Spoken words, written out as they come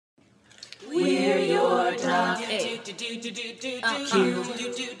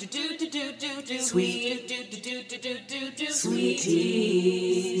Sweetie.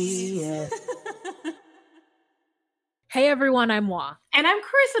 Hey everyone, I'm Wa. And I'm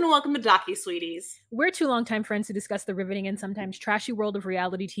Chris, and welcome to Docu-Sweeties. We're two longtime friends who discuss the riveting and sometimes trashy world of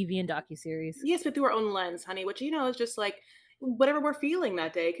reality TV and docuseries. Yes, but through our own lens, honey, which, is just like whatever we're feeling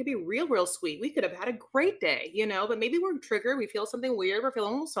that day. It could be real sweet. We could have had a great day, but maybe we're triggered. We feel something weird. We're feeling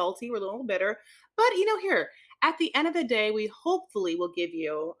a little salty. We're a little bitter. But, here, at the end of the day, we hopefully will give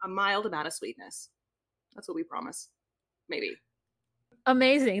you a mild amount of sweetness. That's what we promise. Maybe.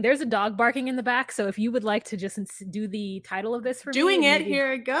 Amazing. There's a dog barking in the back, so if you would like to just do the title of this for me. Maybe... Here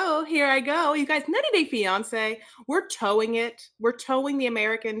I go. You guys, 90 Day Fiancé. We're towing it. We're towing the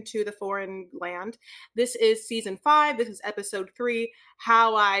American to the foreign land. This is season 5. This is episode 3.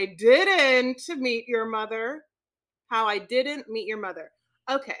 How I didn't meet your mother. How I didn't meet your mother.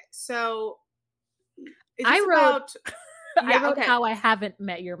 Okay, so I wrote How I haven't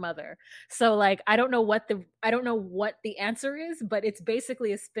met your mother. So like I don't know what the answer is, but it's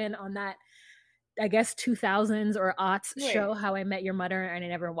basically a spin on that, I guess 2000s or aughts show How I Met Your Mother, and I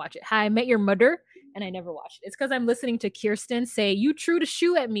never watch it. How I Met Your Mother, and I never watched it. It's because I'm listening to Kirsten say, "You threw the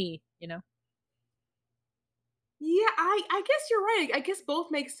shoe at me," Yeah, I guess you're right. I guess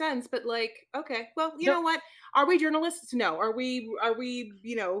both make sense, but like, okay, well, you know what? Are we journalists? No. Are we,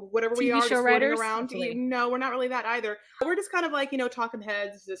 whatever we TV are, show just writers? Around? No, we're not really that either. We're just kind of like, talking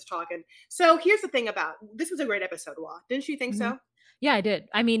heads, just talking. So here's the thing about, this was a great episode, Wa. Didn't you think so? Yeah, I did.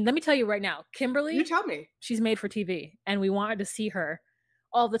 I mean, let me tell you right now, Kimberly. You tell me. She's made for TV, and we wanted to see her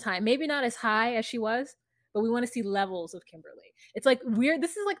all the time. Maybe not as high as she was, but we want to see levels of Kimberly. It's like weird.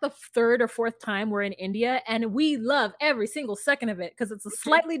 This is like the 3rd or 4th time we're in India, and we love every single second of it because it's a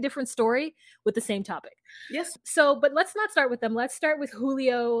slightly different story with the same topic. Yes. So, but let's not start with them. Let's start with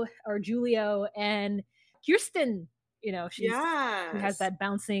Julio and Kirsten. She has that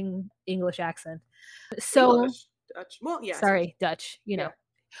bouncing English accent. So Dutch. Well, yeah. Sorry, Dutch.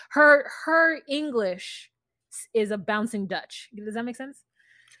 Her English is a bouncing Dutch. Does that make sense?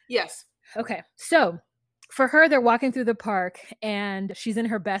 Yes. Okay. So for her, they're walking through the park and she's in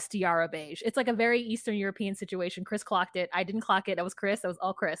her best tiara beige. It's like a very Eastern European situation. Chris clocked it. I didn't clock it. That was Chris. That was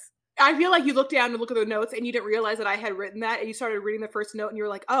all Chris. I feel like you looked down and look at the notes and you didn't realize that I had written that, and you started reading the first note and you were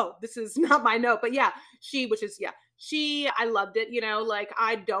like, oh, this is not my note. But yeah, I loved it, like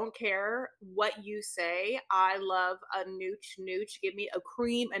I don't care what you say. I love a nooch. Give me a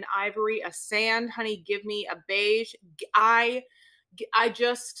cream, an ivory, a sand, honey, give me a beige. I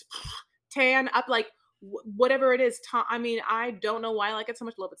just tan up, like whatever it is. I mean, I don't know why I like it so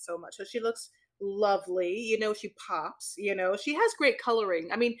much. Love it so much. So she looks lovely, she pops, she has great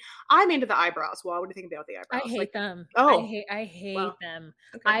coloring. I mean, I'm into the eyebrows. Well, what do you think about the eyebrows? I hate them. I hate them.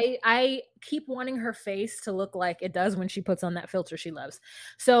 Okay. I keep wanting her face to look like it does when she puts on that filter she loves.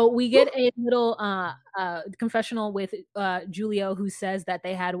 So we get a little confessional with Julio, who says that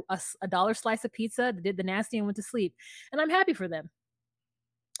they had a dollar slice of pizza, did the nasty, and went to sleep. And I'm happy for them.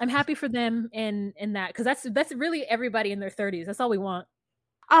 I'm happy for them in that, because that's really everybody in their 30s. That's all we want.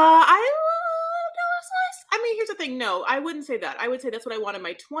 I mean, here's the thing. No, I wouldn't say that. I would say that's what I want in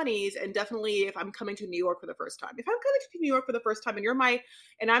my 20s, and definitely if I'm coming to New York for the first time. If I'm coming to New York for the first time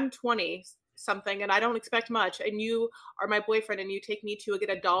and I'm 20 something and I don't expect much, and you are my boyfriend and you take me to get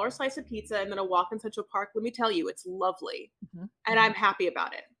a dollar slice of pizza and then a walk in Central Park, let me tell you, it's lovely. Mm-hmm. And I'm happy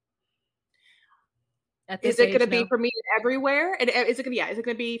about it. Is it going to be for me everywhere? And is it going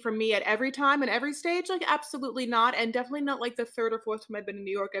to be for me at every time and every stage? Like, absolutely not. And definitely not like the 3rd or 4th time I've been in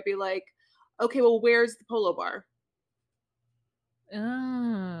New York. I'd be like, okay, well, where's the Polo Bar?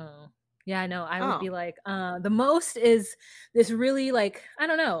 Oh, yeah, no, I would be like, the most is this really, like, I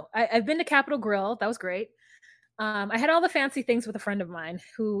don't know. I've been to Capitol Grill. That was great. I had all the fancy things with a friend of mine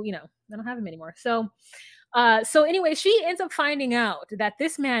who, I don't have him anymore. So anyway, she ends up finding out that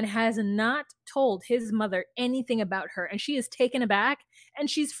this man has not told his mother anything about her, and she is taken aback, and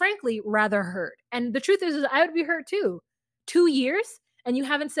she's frankly rather hurt. And the truth is I would be hurt too. 2 years, and you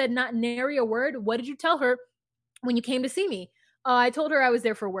haven't said not nary a word. What did you tell her when you came to see me? I told her I was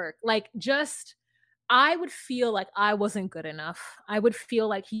there for work. Like, I would feel like I wasn't good enough. I would feel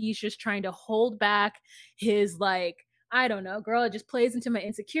like he's just trying to hold back his, like, I don't know, girl, it just plays into my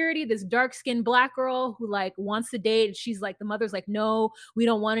insecurity. This dark-skinned Black girl who like wants to date. She's like, the mother's like, no, we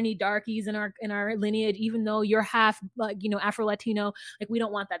don't want any darkies in our lineage, even though you're half like, Afro-Latino. Like, we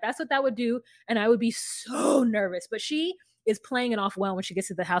don't want that. That's what that would do. And I would be so nervous. But she is playing it off well when she gets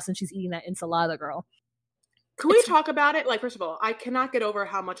to the house and she's eating that enchilada, girl. Can we talk about it? Like, first of all, I cannot get over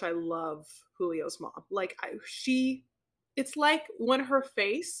how much I love Julio's mom. Like, it's like when her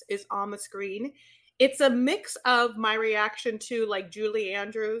face is on the screen, It's a mix of my reaction to, like, Julie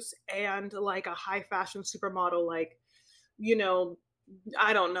Andrews and, like, a high fashion supermodel, like, you know,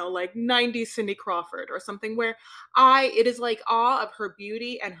 I don't know, like 90s Cindy Crawford or something where it is like awe of her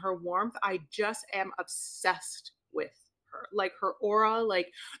beauty and her warmth. I just am obsessed with her, like her aura.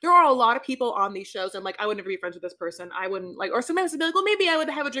 Like there are a lot of people on these shows. I'm like, I would never be friends with this person. I wouldn't like, or sometimes I'd be like, well, maybe I would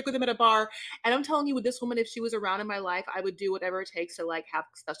have a drink with them at a bar. And I'm telling you, with this woman, if she was around in my life, I would do whatever it takes to like have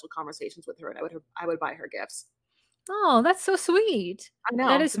special conversations with her, and I would buy her gifts. Oh, that's so sweet. I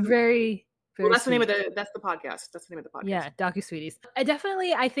That know. is very, Well, very that's the name sweet. of the podcast. That's the name of the podcast. Yeah, docu-sweeties.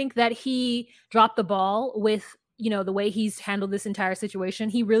 I think that he dropped the ball with, the way he's handled this entire situation.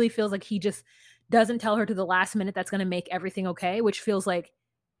 He really feels like he just doesn't tell her to the last minute that's going to make everything okay, which feels like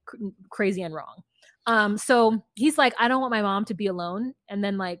crazy and wrong. So he's like, I don't want my mom to be alone, and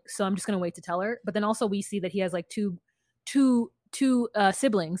then like, so I'm just going to wait to tell her. But then also we see that he has like two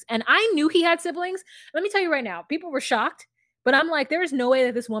siblings, and I knew he had siblings. Let me tell you right now, people were shocked, but I'm like, there is no way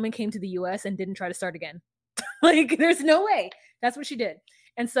that this woman came to the US and didn't try to start again. Like, there's no way. That's what she did.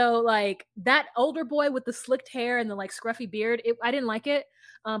 And so, like, that older boy with the slicked hair and the like scruffy beard, I didn't like it.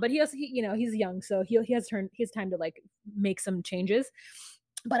 But he's young, so he has time to like make some changes.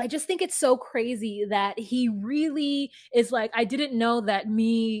 But I just think it's so crazy that he really is like, I didn't know that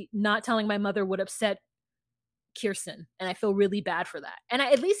me not telling my mother would upset Kirsten, and I feel really bad for that. And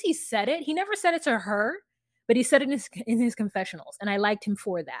at least he said it. He never said it to her, but he said it in his confessionals, and I liked him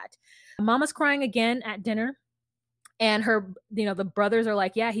for that. Mama's crying again at dinner, and her, the brothers are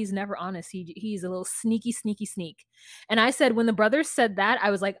like, yeah, he's never honest. He's a little sneaky sneak. And I said, when the brothers said that,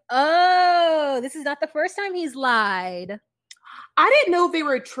 I was like, oh, this is not the first time he's lied. I didn't know if they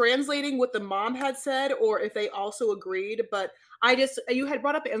were translating what the mom had said or if they also agreed, but you had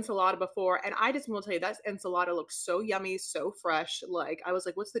brought up enchilada before, and I just want to tell you that enchilada looks so yummy, so fresh. Like, I was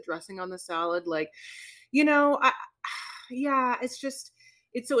like, what's the dressing on the salad? Like, yeah, it's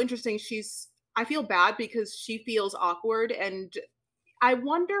so interesting. I feel bad because she feels awkward, and I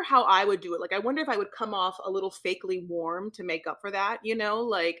wonder how I would do it. Like, I wonder if I would come off a little fakely warm to make up for that,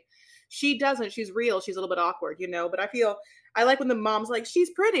 like she doesn't, she's real. She's a little bit awkward, but I like when the mom's like, she's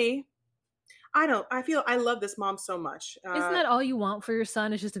pretty. I love this mom so much. Isn't that all you want for your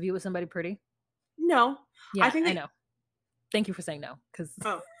son, is just to be with somebody pretty? No. Yeah, I know. Thank you for saying no.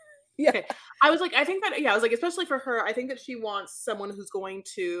 Oh, yeah. Okay. I was like, I think that, yeah, I was like, especially for her, I think that she wants someone who's going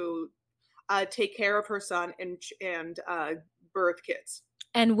to take care of her son and birth kids.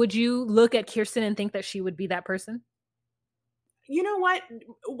 And would you look at Kirsten and think that she would be that person? You know what?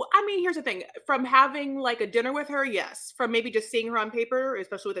 I mean, here's the thing. From having like a dinner with her, yes. From maybe just seeing her on paper,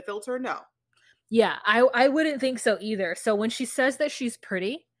 especially with a filter, no. Yeah, I wouldn't think so either. So when she says that she's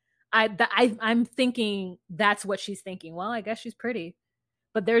pretty, I'm thinking that's what she's thinking. Well, I guess she's pretty.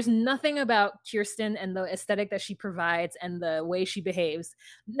 But there's nothing about Kirsten and the aesthetic that she provides and the way she behaves.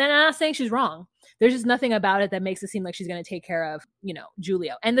 And I'm not saying she's wrong. There's just nothing about it that makes it seem like she's going to take care of,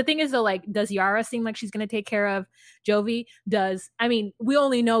 Julio. And the thing is, though, like, does Yara seem like she's going to take care of Jovi? We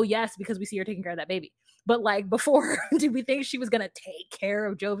only know yes because we see her taking care of that baby. But like before, did we think she was going to take care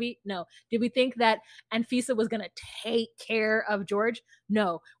of Jovi? No. Did we think that Anfisa was going to take care of George?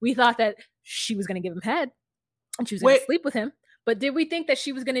 No. We thought that she was going to give him head and she was going to sleep with him. But did we think that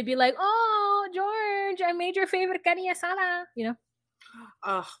she was going to be like, oh, George, I made your favorite carne asada,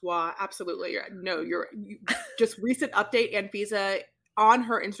 Wow, absolutely. Just recent update, Anfisa on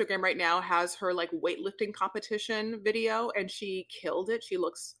her Instagram right now has her like weightlifting competition video, and she killed it. She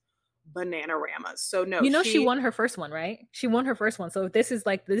looks bananaramas. So no, she won her first one, right? She won her first one. So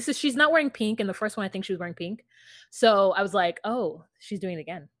she's not wearing pink. In the first one, I think she was wearing pink. So I was like, oh, she's doing it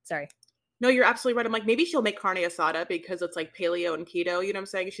again. Sorry. No, you're absolutely right. I'm like, maybe she'll make carne asada because it's like paleo and keto. You know what I'm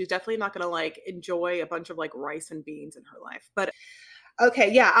saying? She's definitely not going to like enjoy a bunch of like rice and beans in her life. But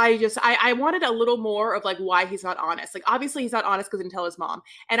okay, yeah, I wanted a little more of like why he's not honest. Like, obviously he's not honest because he didn't tell his mom.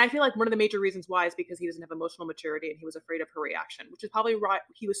 And I feel like one of the major reasons why is because he doesn't have emotional maturity and he was afraid of her reaction, which is probably right.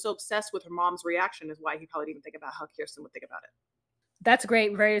 He was so obsessed with her mom's reaction is why he probably didn't even think about how Kirsten would think about it. That's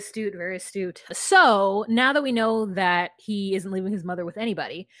great. Very astute. Very astute. So now that we know that he isn't leaving his mother with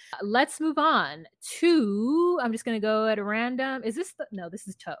anybody, let's move on to, I'm just going to go at a random. Is this no, this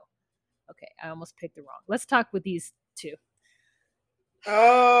is Toe. Okay. I almost picked it wrong. Let's talk with these two.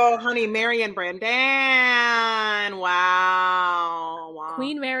 Oh, honey, Mary and Brandon. Wow.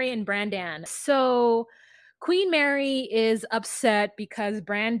 Queen Mary and Brandon. So Queen Mary is upset because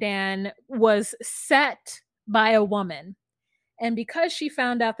Brandon was set by a woman. And because she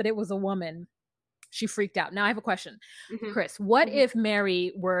found out that it was a woman, she freaked out. Now I have a question. Mm-hmm. Chris, what if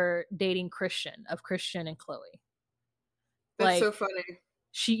Mary were dating Christian and Chloe? That's so funny.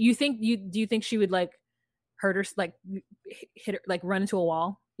 Do you think she would like hurt her, like hit her, like run into a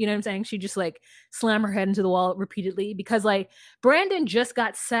wall? You know what I'm saying? She just like slam her head into the wall repeatedly because like Brandon just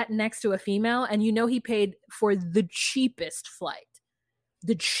got sat next to a female and he paid for the cheapest flight.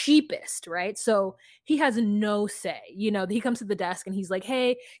 The cheapest, right? So he has no say. He comes to the desk and he's like,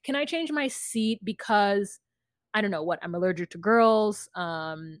 "Hey, can I change my seat because I don't know what, I'm allergic to girls.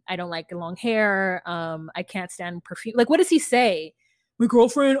 I don't like long hair. I can't stand perfume." Like, what does he say? My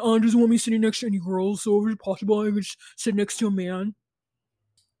girlfriend doesn't want me sitting next to any girls, so if it's possible, I could sit next to a man.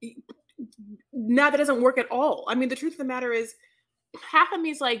 Now that doesn't work at all. I mean, the truth of the matter is, half of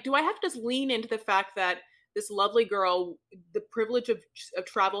me is like, do I have to just lean into the fact that this lovely girl, the privilege of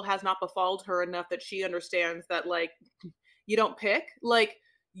travel has not befalled her enough that she understands that, like, you don't pick? Like,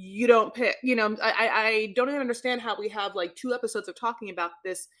 you don't pick. I don't even understand how we have like 2 episodes of talking about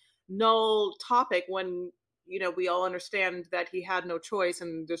this null topic when, we all understand that he had no choice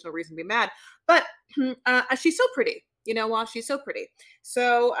and there's no reason to be mad. But she's so pretty, she's so pretty.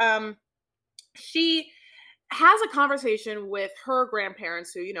 So she has a conversation with her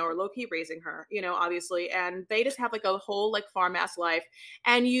grandparents who, are low-key raising her, obviously, and they just have like a whole like farm ass life.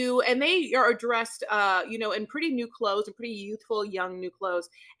 And they are dressed, in pretty new clothes and pretty youthful, young new clothes.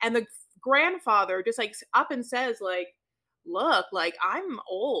 And the grandfather just like up and says like, "Look, like I'm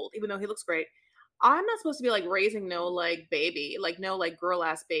old," even though he looks great. "I'm not supposed to be like raising no like baby, like no like girl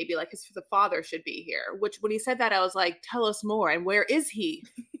ass baby, like the father should be here." Which when he said that, I was like, "Tell us more. And where is he?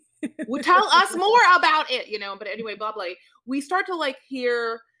 Well, tell us more about it," But anyway, blah, blah. We start to like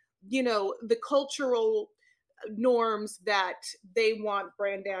hear, the cultural norms that they want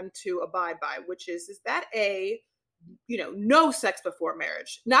Brandon to abide by, which is that no sex before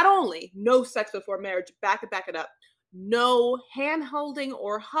marriage. Not only no sex before marriage, back it up. No hand holding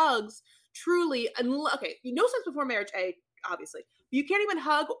or hugs. Truly, okay, no sex before marriage, obviously. You can't even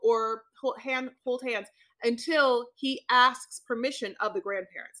hug or hold hands until he asks permission of the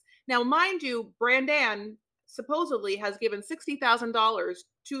grandparents. Now, mind you, Brandon supposedly has given $60,000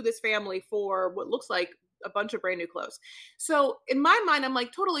 to this family for what looks like a bunch of brand new clothes. So in my mind, I'm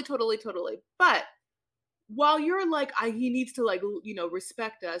like, totally. But while you're like, he needs to like,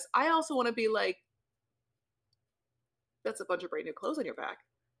 respect us, I also want to be like, that's a bunch of brand new clothes on your back.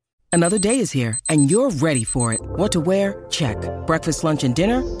 Another day is here, and you're ready for it. What to wear? Check. Breakfast, lunch, and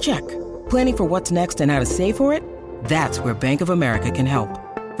dinner? Check. Planning for what's next and how to save for it? That's where Bank of America can help.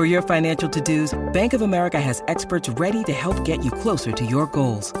 For your financial to-dos, Bank of America has experts ready to help get you closer to your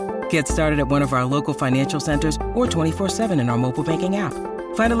goals. Get started at one of our local financial centers or 24/7 in our mobile banking app.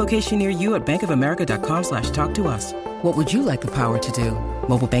 Find a location near you at bankofamerica.com/talktous. What would you like the power to do?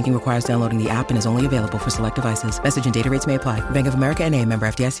 Mobile banking requires downloading the app and is only available for select devices. Message and data rates may apply. Bank of America NA, member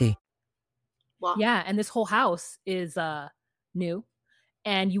FDIC. Wow. Yeah, and this whole house is new,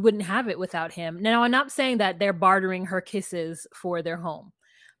 and you wouldn't have it without him. Now, I'm not saying that they're bartering her kisses for their home.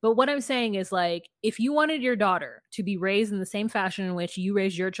 But what I'm saying is, like, if you wanted your daughter to be raised in the same fashion in which you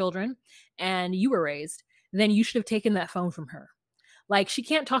raised your children and you were raised, then you should have taken that phone from her. Like, she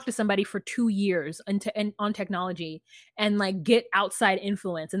can't talk to somebody for 2 years on technology and like get outside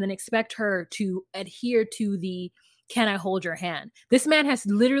influence and then expect her to adhere to the "can I hold your hand?" This man has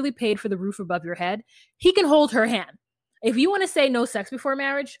literally paid for the roof above your head. He can hold her hand. If you want to say no sex before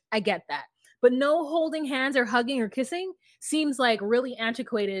marriage, I get that. But no holding hands or hugging or kissing seems like really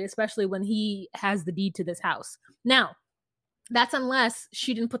antiquated, especially when he has the deed to this house. Now, that's unless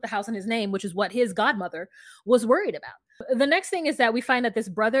she didn't put the house in his name, which is what his godmother was worried about. The next thing is that we find that this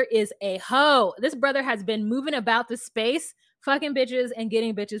brother is a hoe. This brother has been moving about the space, fucking bitches and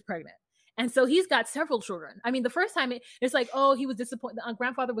getting bitches pregnant. And so he's got several children. I mean, the first time it's like, oh, he was disappointed. The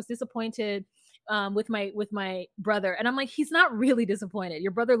grandfather was disappointed with my brother. And I'm like, he's not really disappointed.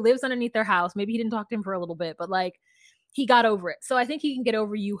 Your brother lives underneath their house. Maybe he didn't talk to him for a little bit, but like, he got over it. So I think he can get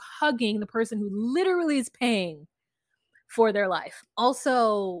over you hugging the person who literally is paying for their life.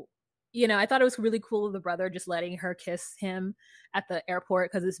 Also, I thought it was really cool of the brother just letting her kiss him at the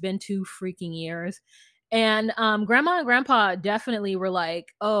airport because it's been 2 freaking years. And grandma and grandpa definitely were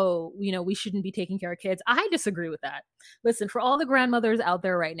like, oh, we shouldn't be taking care of kids. I disagree with that. Listen, for all the grandmothers out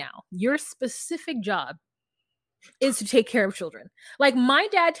there right now, your specific job is to take care of children. Like, my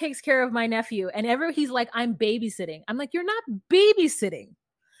dad takes care of my nephew, and he's like, I'm babysitting. I'm like, you're not babysitting.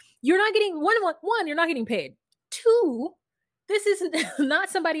 You're not getting one, you're not getting paid. 2, this is not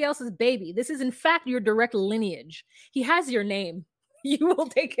somebody else's baby. This is in fact your direct lineage. He has your name. You will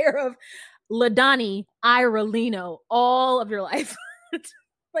take care of LaDonnie Iralino all of your life.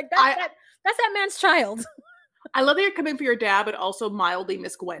 Like that's that man's child. I love that you're coming for your dad, but also mildly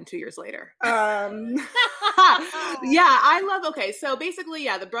Miss Gwen 2 years later. Yeah, I love. Okay, so basically,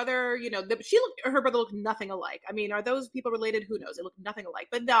 yeah, the brother, her brother looked nothing alike. I mean, are those people related? Who knows? They look nothing alike.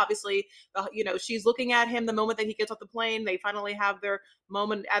 But obviously, she's looking at him the moment that he gets off the plane. They finally have their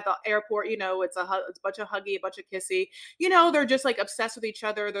moment at the airport. It's a bunch of huggy, a bunch of kissy. They're just like obsessed with each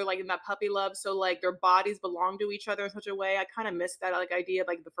other. They're like in that puppy love. So like their bodies belong to each other in such a way. I kind of miss that like idea of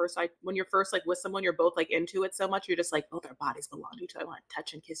like when you're first like with someone, you're both like into it so much. You're just like, oh, their bodies belong to each other. I want to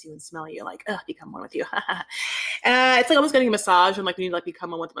touch and kiss you and smell you. Like, become one with you. It's like almost getting a massage and like when you like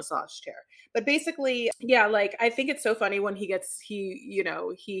become one with a massage chair. But basically, yeah, like I think it's so funny when he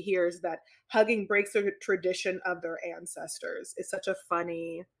hears that hugging breaks the tradition of their ancestors. It's such a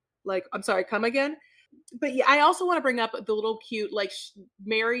funny, like, I'm sorry, come again? But yeah, I also want to bring up the little cute, like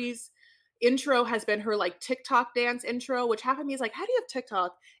Mary's intro has been her like TikTok dance intro, which half of me is like, how do you have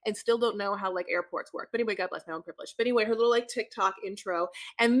TikTok and still don't know how like airports work? But anyway, God bless my own privilege. But anyway, her little like TikTok intro.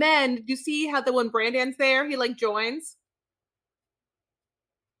 And then you see how when Brandon's there, he like joins.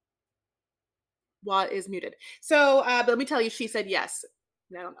 What is muted. So, but let me tell you, she said yes.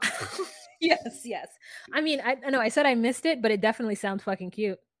 No. Yes. I mean, I know I said I missed it, but it definitely sounds fucking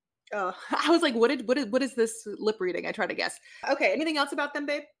cute. I was like, what is this lip reading? I try to guess. Okay. Anything else about them,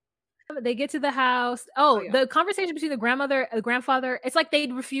 babe? They get to the house. Yeah. The conversation between the grandfather, it's like they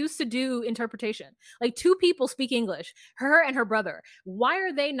refuse to do interpretation. Like two people speak English, her and her brother. Why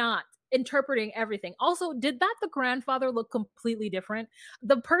are they not interpreting everything? Also, did the grandfather look completely different?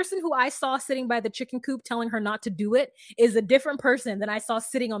 The person who I saw sitting by the chicken coop telling her not to do it is a different person than I saw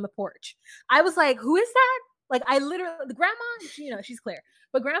sitting on the porch. I was like, who is that? Like, I literally, the grandma, she's clear.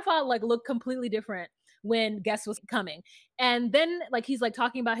 But grandpa like looked completely different when guest was coming. And then like he's like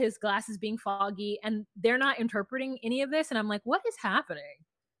talking about his glasses being foggy and they're not interpreting any of this. And I'm like, what is happening?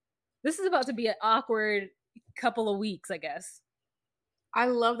 This is about to be an awkward couple of weeks, I guess. I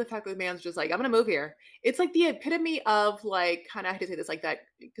love the fact that the man's just like, I'm going to move here. It's like the epitome of like, kind of, I hate to say this like that,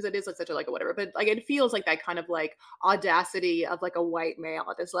 because it is like such a like a whatever, but like it feels like that kind of like audacity of like a white male.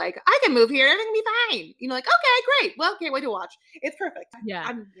 It's like, I can move here, everything will be fine. Like, okay, great. Well, can't wait to watch. It's perfect.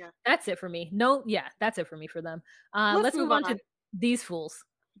 Yeah. That's it for me. No, yeah, that's it for me for them. Let's move on to these fools.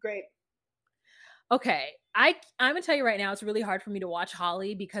 Great. Okay. I'm going to tell you right now, it's really hard for me to watch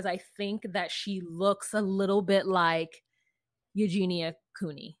Holly because I think that she looks a little bit like Eugenia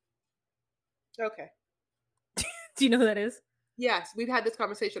Cooney. Okay. Do you know who that is? Yes, we've had this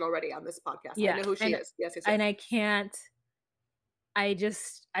conversation already on this podcast. Yeah, I know who she is. Yes. And I can't. I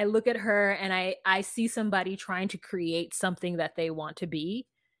look at her and I see somebody trying to create something that they want to be,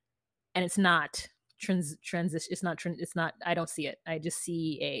 and it's not It's not. I don't see it. I just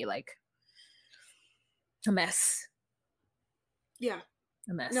see a mess. Yeah.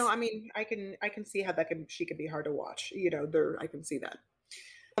 A mess. No, I mean, I can see how she could be hard to watch. I can see that.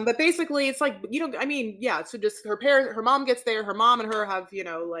 But basically it's like, I mean, yeah, so just her mom gets there, her mom and her have,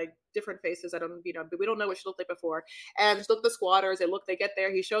 like different faces. But we don't know what she looked like before. And just look at the squatters. They get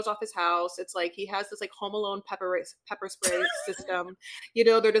there. He shows off his house. It's like, he has this like Home Alone pepper spray system.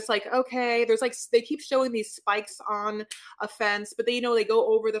 They're just like, okay, there's like, they keep showing these spikes on a fence, but they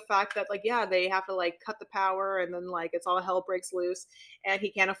go over the fact that like, yeah, they have to like cut the power and then like, it's all hell breaks loose and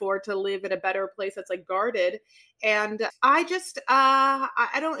he can't afford to live in a better place that's like guarded. And I just,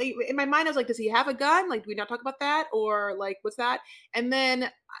 I don't, in my mind, I was like, does he have a gun? Like, do we not talk about that? Or like, what's that? And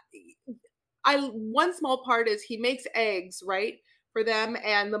then one small part is he makes eggs, right, for them.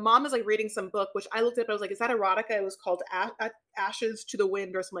 And the mom is like reading some book, which I looked up. I was like, is that erotica? It was called Ashes to the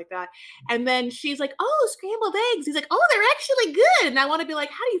Wind or something like that. And then she's like, oh, scrambled eggs. He's like, oh, they're actually good. And I want to be like,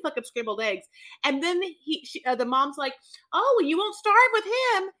 how do you fuck up scrambled eggs? And then the mom's like, oh, well, you won't starve with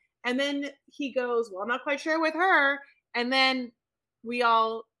him. And then he goes, well, I'm not quite sure with her. And then we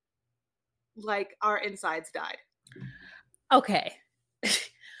all, like, our insides died. Okay.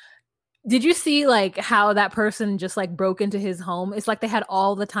 Did you see, like, how that person just, like, broke into his home? It's like they had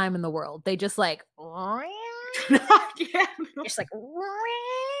all the time in the world. They just, like, just, like,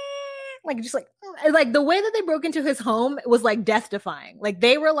 the way that they broke into his home was, like, death-defying. Like,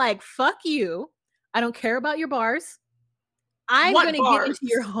 they were like, fuck you. I don't care about your bars. I'm going to get into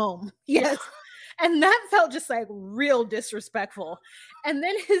your home. Yes. And that felt just like real disrespectful. And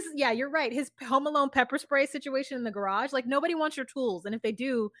then you're right. His Home Alone pepper spray situation in the garage, like nobody wants your tools. And if they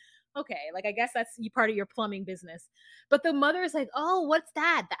do, okay, like I guess that's part of your plumbing business. But the mother is like, oh, what's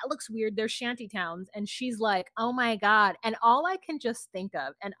that? That looks weird. They're shanty towns. And she's like, oh my God. And all I can just think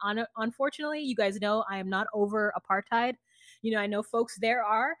of, and unfortunately, you guys know I am not over apartheid. I know folks there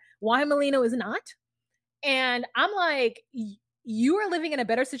are. Why Molino is not. And I'm like, you are living in a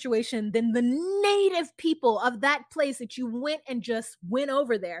better situation than the native people of that place that you went and just went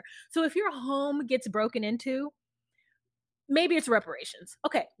over there. So if your home gets broken into, maybe it's reparations.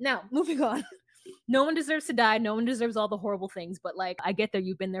 Okay, now moving on. No one deserves to die. No one deserves all the horrible things. But like, I get that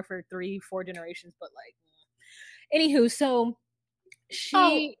you've been there for 3-4 generations. But like, anywho, so she.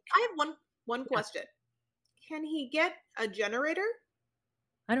 Oh, I have one question. Can he get a generator?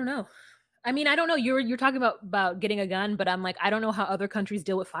 I don't know. I mean, I don't know. You're talking about getting a gun, but I'm like, I don't know how other countries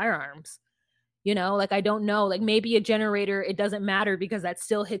deal with firearms. You know, like I don't know. Like maybe a generator, it doesn't matter because that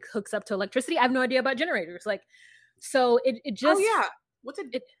still hooks up to electricity. I have no idea about generators. Like, so it just. Oh yeah,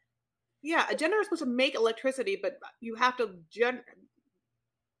 yeah, a generator is supposed to make electricity, but you have to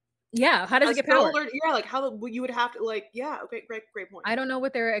Yeah, how does it get power? Yeah, like how you would have to like. Yeah, okay, great point. I don't know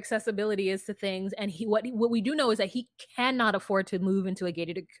what their accessibility is to things, and what we do know is that he cannot afford to move into a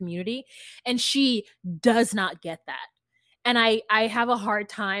gated community, and she does not get that. And I have a hard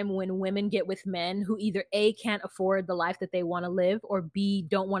time when women get with men who either A, can't afford the life that they want to live, or B,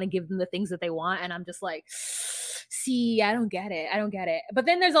 don't want to give them the things that they want. And I'm just like, see, I don't get it. But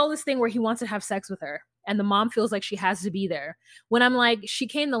then there's all this thing where he wants to have sex with her, and the mom feels like she has to be there. When I'm like, she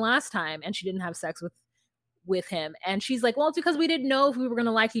came the last time and she didn't have sex with him. And she's like, well, it's because we didn't know if we were going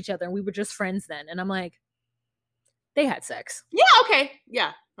to like each other, and we were just friends then. And I'm like, they had sex. Yeah, okay.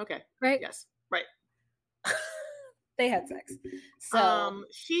 Yeah, okay. Right? Yes, right. They had sex. So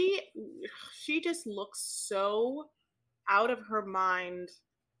she just looks so out of her mind,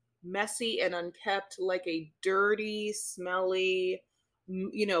 messy and unkept, like a dirty, smelly,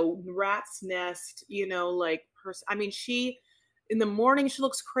 rat's nest, like person. I mean, she in the morning she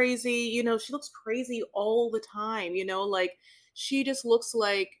looks crazy, she looks crazy all the time, like she just looks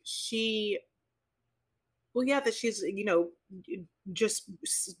like that she's, just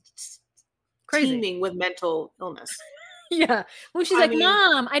crazy, teeming with mental illness. Yeah. When she's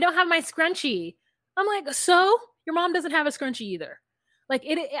Mom, I don't have my scrunchie. I'm like, so your mom doesn't have a scrunchie either. Like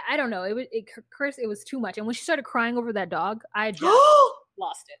I don't know. It was too much. And when she started crying over that dog, I just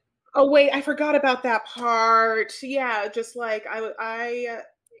lost it. Oh wait, I forgot about that part. Yeah, just like I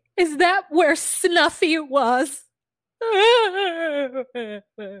is that where Snuffy was?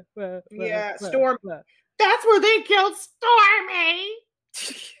 Yeah, Storm. That's where they killed Stormy.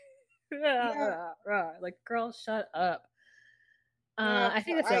 Yeah. Like, girl, shut up. I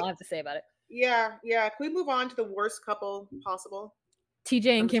think that's all I have to say about it. Yeah. Can we move on to the worst couple possible?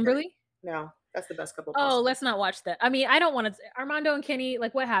 TJ and Kimberly? No, that's the best couple possible. Oh, let's not watch that. I mean, I don't want to. Armando and Kenny,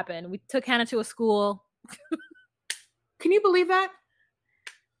 like, what happened? We took Hannah to a school. Can you believe that?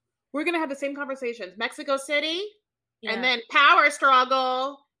 We're going to have the same conversations. Mexico City, and then power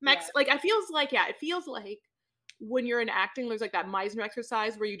struggle. Like, it feels like when you're in acting, there's like that Meisner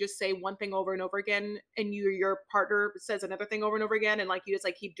exercise where you just say one thing over and over again, and your partner says another thing over and over again, and like you just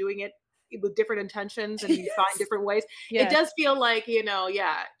like keep doing it with different intentions, and you find different ways. Yes. It does feel like,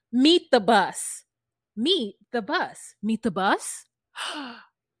 Meet the bus. Meet the bus. Meet the bus.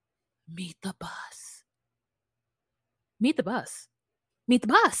 Meet the bus. Meet the bus. Meet the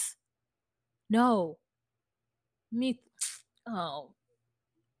bus. No. Meet the bus.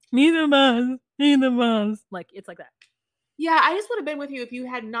 Meet the bus. Like, it's like that. Yeah, I just would have been with you if you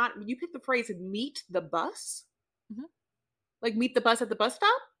had not. You picked the phrase "meet the bus," like meet the bus at the bus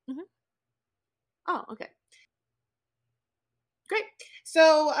stop. Oh, okay, great.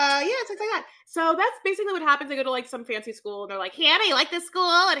 So, it's like that. So that's basically what happens. They go to like some fancy school, and they're like, "Hannah, you like this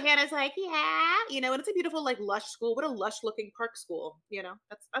school?" And Hannah's like, "Yeah," and it's a beautiful, like, lush school. What a lush-looking park school.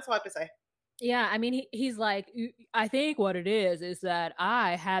 That's all I have to say. Yeah, I mean, he's like, I think what it is that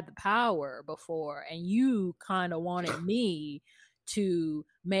I had the power before, and you kind of wanted me to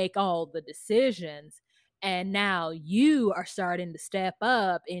make all the decisions, and now you are starting to step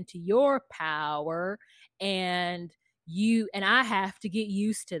up into your power, and I have to get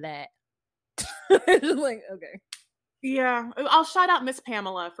used to that. Like, okay. Yeah, I'll shout out Miss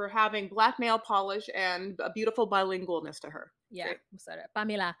Pamela for having black nail polish and a beautiful bilingualness to her. Yeah,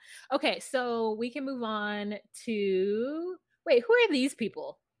 Pamela. Okay, so we can move on to. Wait, who are these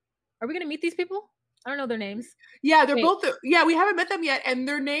people? Are we gonna meet these people? I don't know their names. Yeah, they're both. Yeah, we haven't met them yet, and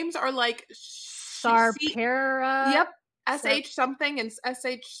their names are like Sarpera. Yep, SH something and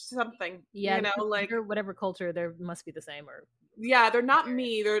SH something. Yeah, like whatever culture, there must be the same or. Yeah, they're not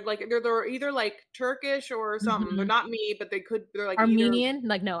me. They're like they're either like Turkish or something. They're not me, but they're like Armenian.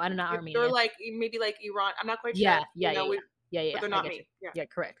 Like, no, I'm not Armenian. They're like maybe like Iran. I'm not quite sure. Yeah. But they're not me. Yeah,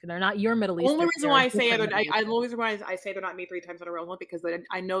 correct. They're not your Middle Eastern. The only reason why I say I say they're not me 3 times in a row, because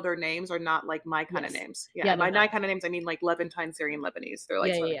I know their names are not like my kind of names. Yeah, my kind of names, I mean like Levantine, Syrian, Lebanese. They're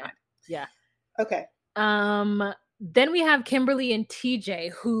like kind. Yeah. Okay. Then we have Kimberly and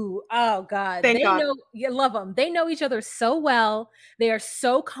TJ, who, oh God, Thank God. you love them. They know each other so well. They are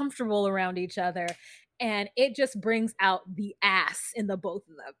so comfortable around each other. And it just brings out the ass in the both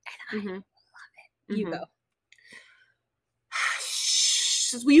of them. And I love it. You go.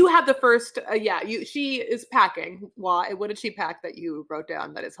 You have the first, she is packing. Why? What did she pack that you wrote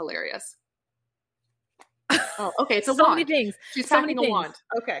down that is hilarious? Oh, okay. It's a so wand. many things. She's so packing many a things. wand.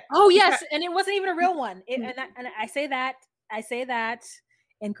 Okay. Oh yes, and it wasn't even a real one. And I say that,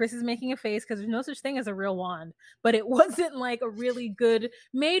 and Chris is making a face because there's no such thing as a real wand. But it wasn't like a really good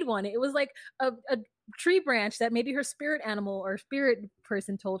made one. It was like a tree branch that maybe her spirit animal or spirit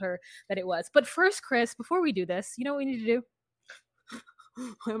person told her that it was. But first, Chris, before we do this, you know what we need to do?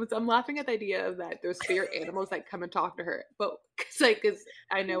 I'm laughing at the idea of that there's spirit animals that come and talk to her, but because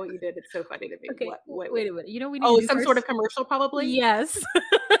I know what you did. It's so funny to me. Okay, wait a minute. You know what we need to do some first? sort of commercial, probably. Yes.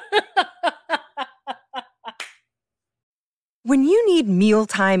 When you need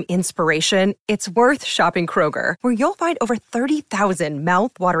mealtime inspiration, it's worth shopping Kroger, where you'll find over 30,000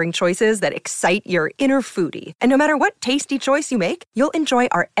 mouth-watering choices that excite your inner foodie. And no matter what tasty choice you make, you'll enjoy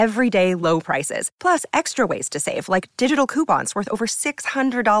our everyday low prices, plus extra ways to save, like digital coupons worth over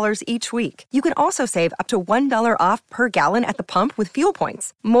 $600 each week. You can also save up to $1 off per gallon at the pump with fuel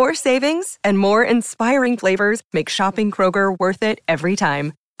points. More savings and more inspiring flavors make shopping Kroger worth it every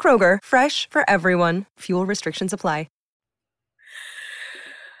time. Kroger, fresh for everyone. Fuel restrictions apply.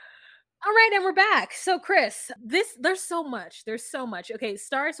 All right, and we're back. So, Chris, there's so much. Okay, it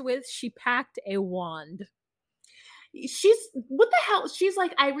starts with she packed a wand. She's what the hell? She's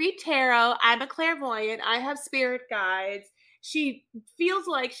like, I read tarot. I'm a clairvoyant. I have spirit guides. She feels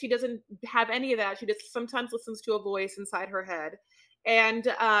like she doesn't have any of that. She just sometimes listens to a voice inside her head, and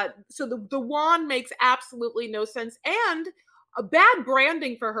so the wand makes absolutely no sense and a bad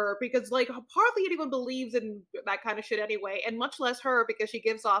branding for her because like hardly anyone believes in that kind of shit anyway, and much less her because she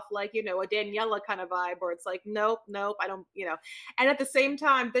gives off like, you know, a Daniela kind of vibe where it's like, nope, I don't, you know. And at the same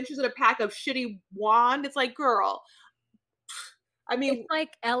time, then she's in a pack of shitty wand. It's like, girl, I mean, it's like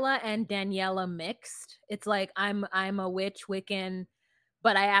Ella and Daniela mixed. It's like I'm a witch Wiccan,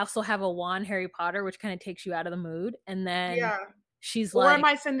 but I also have a wand Harry Potter, which kind of takes you out of the mood. And then she's or like, am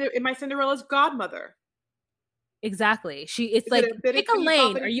I Cinderella's godmother? Exactly. It's like, pick a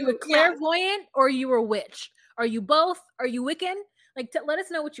lane. Are you a clairvoyant or are you a witch? Are you both? Are you Wiccan? Like, let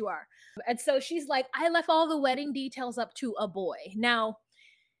us know what you are. And so she's like, I left all the wedding details up to a boy. Now,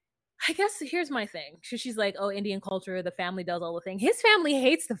 I guess here's my thing. She's like, oh, Indian culture, the family does all the thing. His family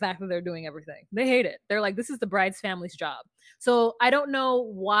hates the fact that they're doing everything. They hate it. They're like, this is the bride's family's job. So I don't know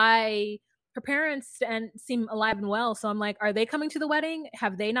why her parents seem alive and well. So I'm like, are they coming to the wedding?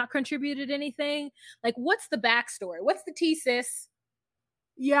 Have they not contributed anything? Like, what's the backstory? What's the tea, sis?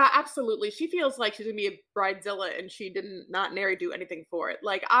 Yeah, absolutely. She feels like she's gonna be a bridezilla and she didn't not nary do anything for it.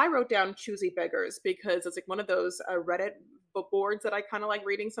 Like I wrote down choosy beggars because it's like one of those Reddit boards that I kind of like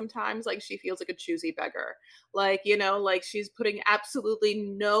reading sometimes. Like she feels like a choosy beggar. Like, you know, like she's putting absolutely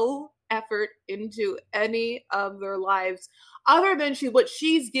no effort into any of their lives other than what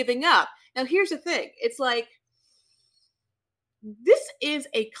she's giving up. Now, here's the thing. It's like, this is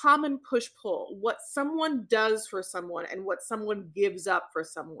a common push-pull, what someone does for someone and what someone gives up for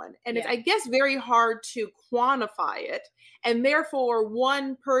someone. And it's, I guess, very hard to quantify it. And therefore,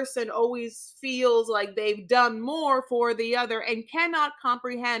 one person always feels like they've done more for the other and cannot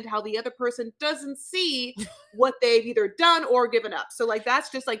comprehend how the other person doesn't see what they've either done or given up. So like, that's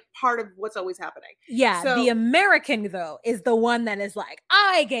just like part of what's always happening. Yeah, so, the American, though, is the one that is like,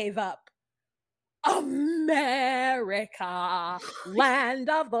 I gave up. America, land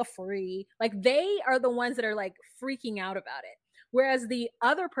of the free. Like they are the ones that are like freaking out about it. Whereas the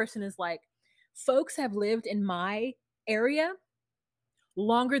other person is like, folks have lived in my area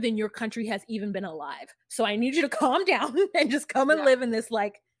longer than your country has even been alive. So I need you to calm down and just come and live in this,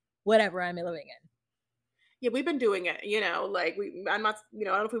 like, whatever I'm living in. Yeah, we've been doing it, you know, like I'm not, you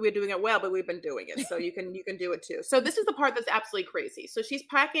know, I don't know if we've been doing it well, but we've been doing it. So you can do it too. So this is the part that's absolutely crazy. So she's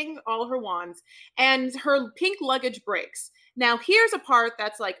packing all her wands and her pink luggage breaks. Now here's a part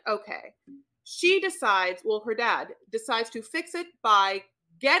that's like, okay, she decides, well, her dad decides to fix it by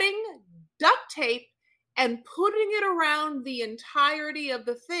getting duct tape and putting it around the entirety of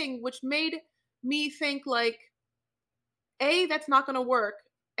the thing, which made me think like, A, that's not going to work.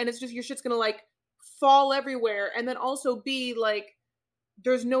 And it's just, your shit's going to like fall everywhere, and then also B, like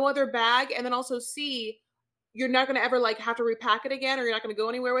there's no other bag, and then also C, you're not going to ever like have to repack it again, or you're not going to go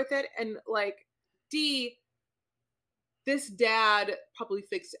anywhere with it, and like D, this dad probably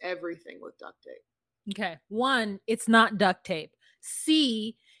fixed everything with duct tape. Okay, 1, it's not duct tape.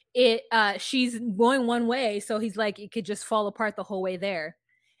 C, she's going one way, so he's like, it could just fall apart the whole way there.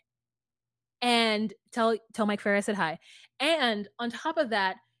 And tell Mike Farah I said hi. And on top of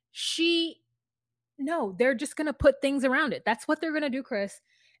that, they're just gonna put things around it. That's what they're gonna do, Chris.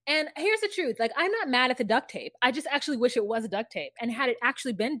 And here's the truth. Like, I'm not mad at the duct tape. I just actually wish it was duct tape. And had it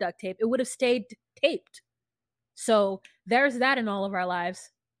actually been duct tape, it would have stayed taped. So there's that in all of our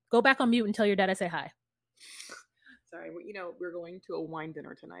lives. Go back on mute and tell your dad I say hi. Sorry, we're going to a wine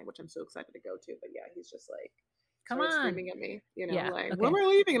dinner tonight, which I'm so excited to go to. But yeah, he's just like, come on, screaming at me, okay. When are we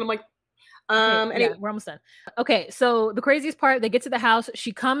leaving? And I'm like, anyway. Yeah, we're almost done. Okay, so the craziest part, they get to the house.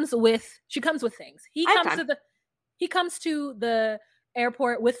 She comes with things. He comes to the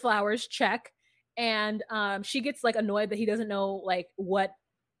airport with flowers, check. And she gets like annoyed that he doesn't know like what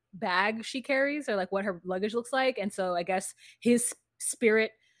bag she carries or like what her luggage looks like. And so I guess his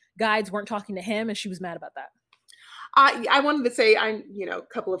spirit guides weren't talking to him, and she was mad about that. I wanted to say, a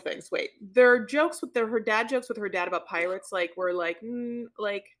couple of things. Wait, her dad jokes with her dad about pirates, like, were like, you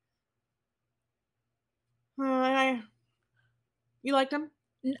liked them?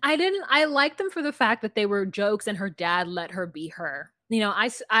 I didn't. I liked them for the fact that they were jokes and her dad let her be her.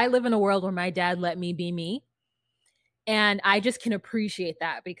 I live in a world where my dad let me be me. And I just can appreciate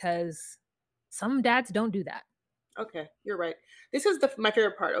that because some dads don't do that. Okay, you're right. This is my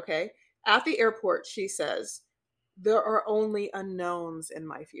favorite part, okay? At the airport, she says, there are only unknowns in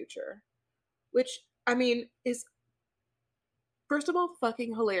my future. Which, I mean, is, first of all,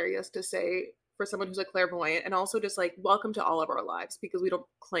 fucking hilarious to say for someone who's a clairvoyant, and also just like, welcome to all of our lives, because we don't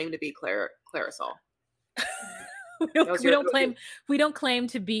claim to be Clarisol. we don't claim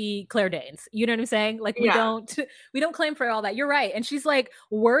to be Claire Danes. You know what I'm saying? Like, we don't claim for all that. You're right. And she's like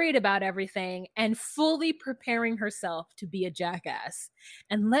worried about everything and fully preparing herself to be a jackass.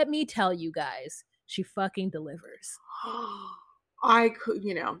 And let me tell you guys, she fucking delivers. I could,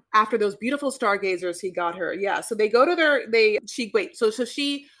 after those beautiful stargazers he got her. Yeah. So they go to so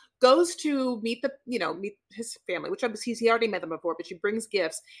she goes to meet his family, which he already met them before, but she brings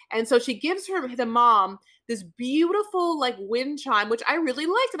gifts. And so she gives the mom this beautiful like wind chime, which I really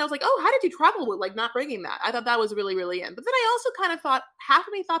liked. And I was like, oh, how did you travel with like not bringing that? I thought that was really, really in. But then I also kind of thought, half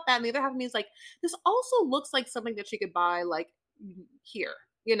of me thought that, and the other half of me is like, this also looks like something that she could buy like here,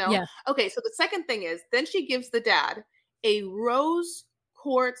 Yeah. Okay. So the second thing is, then she gives the dad a rose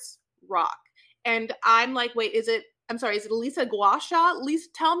quartz rock. And I'm like, wait, is it Lisa Guasha? Lisa,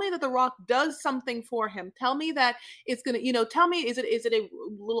 tell me that the rock does something for him. Tell me that it's going to, tell me, is it a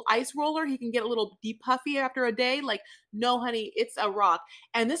little ice roller? He can get a little depuffy after a day? Like, no, honey, it's a rock.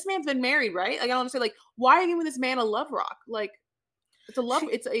 And this man's been married, right? Like, I don't understand, like, why are you giving this man a love rock? Like, it's a love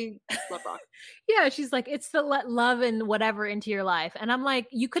rock. Yeah, she's like, it's to let love and whatever into your life. And I'm like,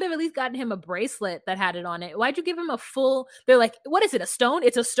 you could have at least gotten him a bracelet that had it on it. Why'd you give him a full? They're like, what is it? A stone?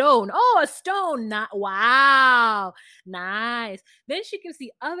 It's a stone. Oh, a stone. Wow. Nice. Then she gives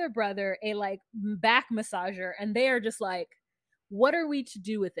the other brother a like back massager, and they are just like, what are we to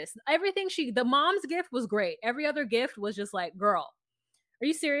do with this? The mom's gift was great. Every other gift was just like, girl, are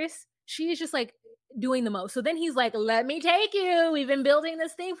you serious? She's just like doing the most. So then he's like, let me take you. We've been building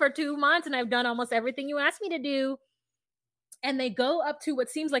this thing for 2 months and I've done almost everything you asked me to do. And they go up to what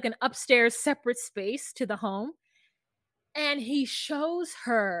seems like an upstairs separate space to the home. And he shows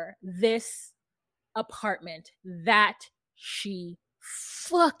her this apartment that she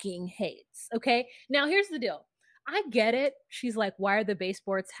fucking hates. Okay. Now here's the deal. I get it. She's like, why are the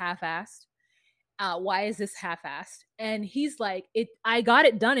baseboards half-assed? Why is this half-assed? And he's like, I got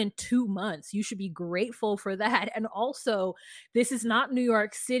it done in 2 months. You should be grateful for that. And also, this is not New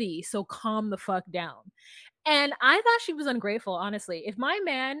York City, so calm the fuck down. And I thought she was ungrateful, honestly. If my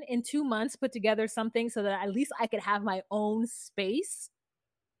man in 2 months put together something so that at least I could have my own space,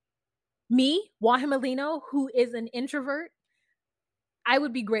 me, Wahimalino, who is an introvert, I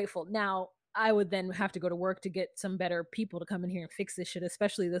would be grateful. Now, I would then have to go to work to get some better people to come in here and fix this shit,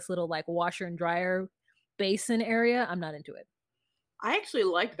 especially this little like washer and dryer basin area. I'm not into it. I actually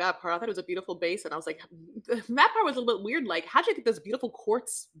liked that part. I thought it was a beautiful basin. I was like, that part was a little bit weird. Like, how'd you get this beautiful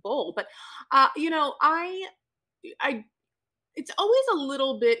quartz bowl? But, it's always a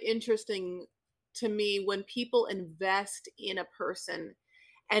little bit interesting to me when people invest in a person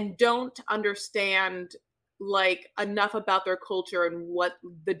and don't understand like enough about their culture and what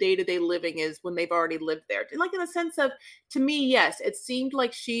the day-to-day living is when they've already lived there. Like, in the sense of, to me, yes, it seemed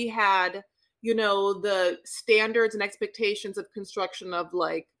like she had, the standards and expectations of construction of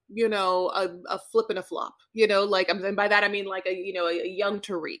like, a flip and a flop, like, and by that I mean like a young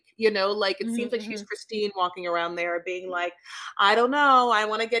Tariq, like it seems like she's Christine walking around there being like, I don't know, I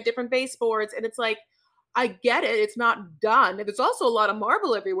want to get different baseboards. And it's like, I get it. It's not done. There's also a lot of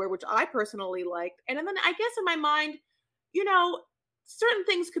marble everywhere, which I personally liked. And then I guess in my mind, you know, certain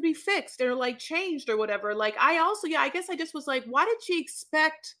things could be fixed or like changed or whatever. Like I also, yeah, I guess I just was like, why did she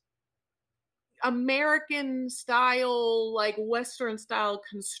expect American style, like Western style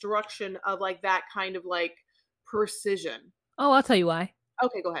construction of like that kind of like precision? Oh, I'll tell you why.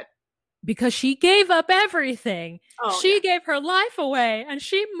 Okay, go ahead. Because she gave up everything. Oh, She yeah. gave her life away and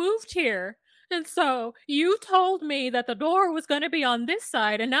she moved here. And so you told me that the door was going to be on this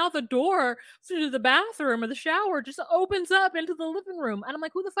side, and now the door to the bathroom or the shower just opens up into the living room. And I'm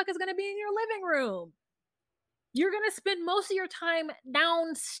like, who the fuck is going to be in your living room? You're going to spend most of your time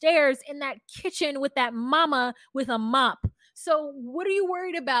downstairs in that kitchen with that mama with a mop. So what are you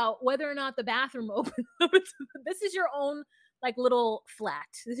worried about whether or not the bathroom opens? This is your own like little flat.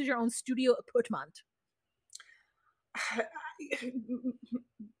 This is your own studio apartment.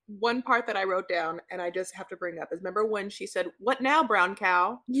 One part that I wrote down and I just have to bring up is, remember when she said, "What now, brown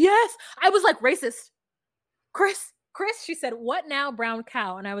cow?" Yes. I was like, racist. Chris, she said, "What now, brown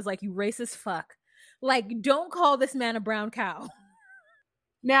cow?" And I was like, you racist fuck. Like, don't call this man a brown cow.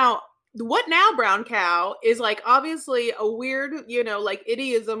 Now, "What now, brown cow" is like obviously a weird, you know, like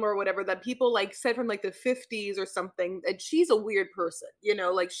idiom or whatever that people like said from like the 50s or something. And she's a weird person, you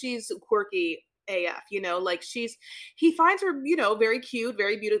know, like she's quirky AF, you know, like he finds her, you know, very cute,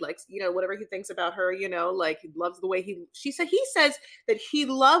 very beautiful, like, you know, whatever he thinks about her, you know, like he loves the way he says that he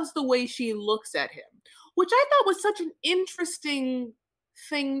loves the way she looks at him, which I thought was such an interesting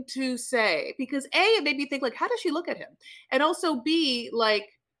thing to say, because A, it made me think like, how does she look at him? And also B, like,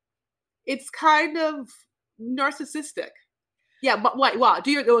 it's kind of narcissistic. Yeah, but wait, wow.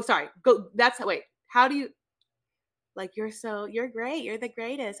 Sorry. Go. Wait. How do you, like, you're great. You're the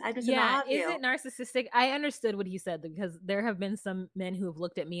greatest. I just love you. Is it narcissistic? I understood what he said, because there have been some men who have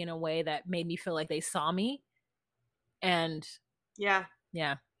looked at me in a way that made me feel like they saw me. And yeah.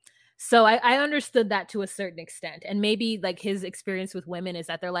 So I understood that to a certain extent. And maybe like his experience with women is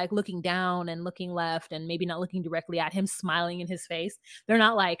that they're like looking down and looking left and maybe not looking directly at him, smiling in his face. They're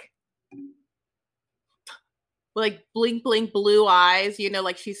not like blink, blink, blue eyes, you know,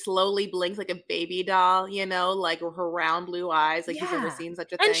 like she slowly blinks like a baby doll, you know, like her round blue eyes. Like, you've never seen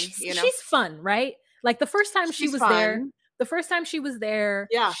such a thing, you know? She's fun, right? Like the first time she was there,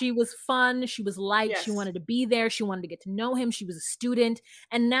 yeah, she was fun. She was liked. Yes. She wanted to be there. She wanted to get to know him. She was a student.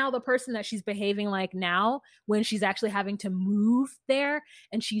 And now the person that she's behaving like now, when she's actually having to move there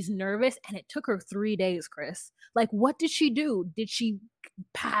and she's nervous, and it took her 3 days, Chris. Like, what did she do? Did she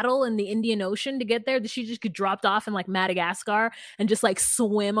paddle in the Indian Ocean to get there? Did she just get dropped off in like Madagascar and just like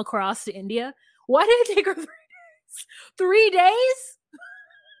swim across to India? Why did it take her 3 days? 3 days?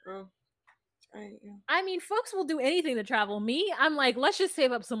 Oh. Right, yeah. I mean, folks will do anything to travel. Me, I'm like, let's just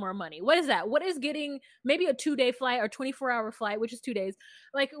save up some more money. What is that? What is getting maybe a 2-day flight or 24-hour flight, which is 2 days?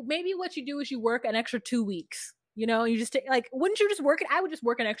 Like, maybe what you do is you work an extra 2 weeks. You know, you just like, wouldn't you just work it? I would just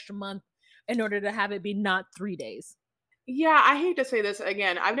work an extra month in order to have it be not 3 days. Yeah, I hate to say this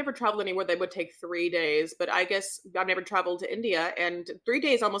again. I've never traveled anywhere that would take 3 days, but I guess I've never traveled to India, and 3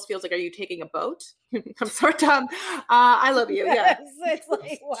 days almost feels like, are you taking a boat? I'm so dumb. I love you. Yes, Yeah. it's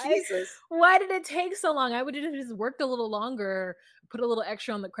like, Jesus. Why did it take so long? I would have just worked a little longer, put a little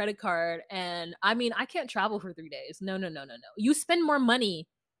extra on the credit card. And I mean, I can't travel for 3 days. No. You spend more money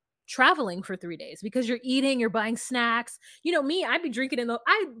traveling for 3 days because you're eating, you're buying snacks. You know, me, I'd be drinking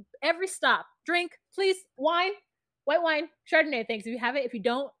every stop, drink, please, wine. White wine, Chardonnay, thanks. If you have it, if you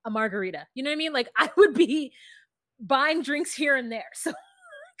don't, a margarita. You know what I mean? Like, I would be buying drinks here and there. So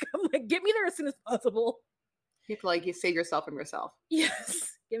I'm like, get me there as soon as possible. You have to like, you save yourself from yourself.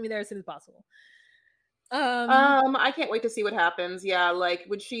 Yes, get me there as soon as possible. I can't wait to see what happens. Yeah, like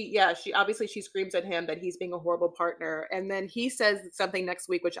when she obviously she screams at him that he's being a horrible partner, and then he says something next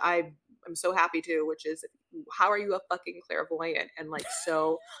week, which I am so happy to, which is, how are you a fucking clairvoyant? And like,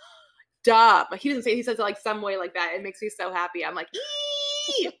 so dumb. He doesn't say, he says it like some way like that. It makes me so happy. I'm like,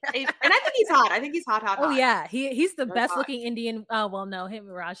 and I think he's hot. I think he's hot. Oh yeah, he's the best hot. Looking Indian. Oh well, no, him,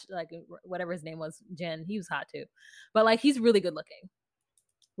 Raj, like whatever his name was, Jen. He was hot too, but like he's really good looking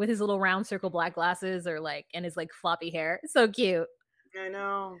with his little round circle black glasses, or like, and his like floppy hair. So cute. I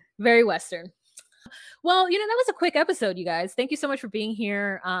know. Very Western. Well, you know, that was a quick episode, you guys. Thank you so much for being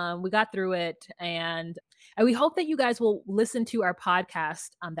here. We got through it, and we hope that you guys will listen to our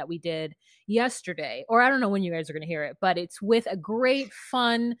podcast that we did yesterday, or I don't know when you guys are going to hear it, but it's with a great,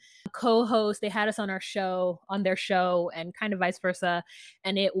 fun co-host. They had us on their show, and kind of vice versa.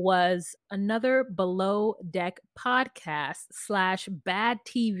 And it was another Below Deck podcast / bad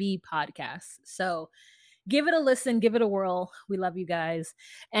TV podcast. So Give it a listen, give it a whirl. We love you guys.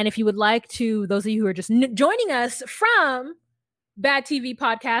 And if you would like to, those of you who are just joining us from Bad TV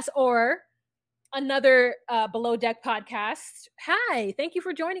Podcast or another Below Deck podcast, hi, thank you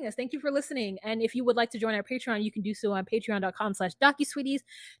for joining us. Thank you for listening. And if you would like to join our Patreon, you can do so on patreon.com/DocuSweeties,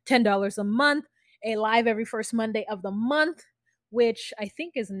 $10 a month, a live every first Monday of the month, which I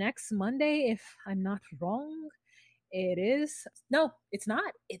think is next Monday, if I'm not wrong. It is. No, it's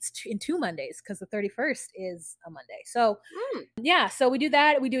not. It's in 2 Mondays because the 31st is a Monday. So yeah, so we do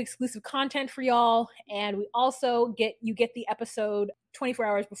that. We do exclusive content for y'all. And we also get the episode 24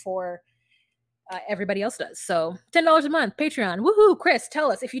 hours before everybody else does. So $10 a month, Patreon. Woohoo. Chris,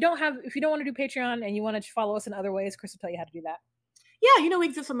 tell us if you don't want to do Patreon and you want to follow us in other ways, Chris will tell you how to do that. Yeah, we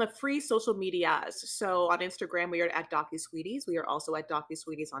exist on the free social medias. So on Instagram, we are at DocuSweeties. We are also at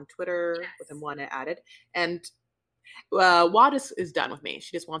DocuSweeties on Twitter with one added. And Wad is done with me.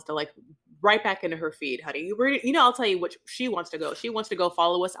 She just wants to right back into her feed, honey. I'll tell you what she wants to go. She wants to go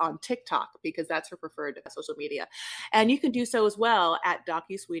follow us on TikTok because that's her preferred social media. And you can do so as well at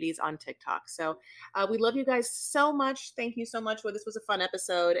DocuSweeties on TikTok. So we love you guys so much. Thank you so much. Well, this was a fun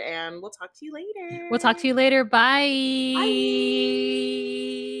episode and we'll talk to you later. Bye.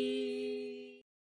 Bye.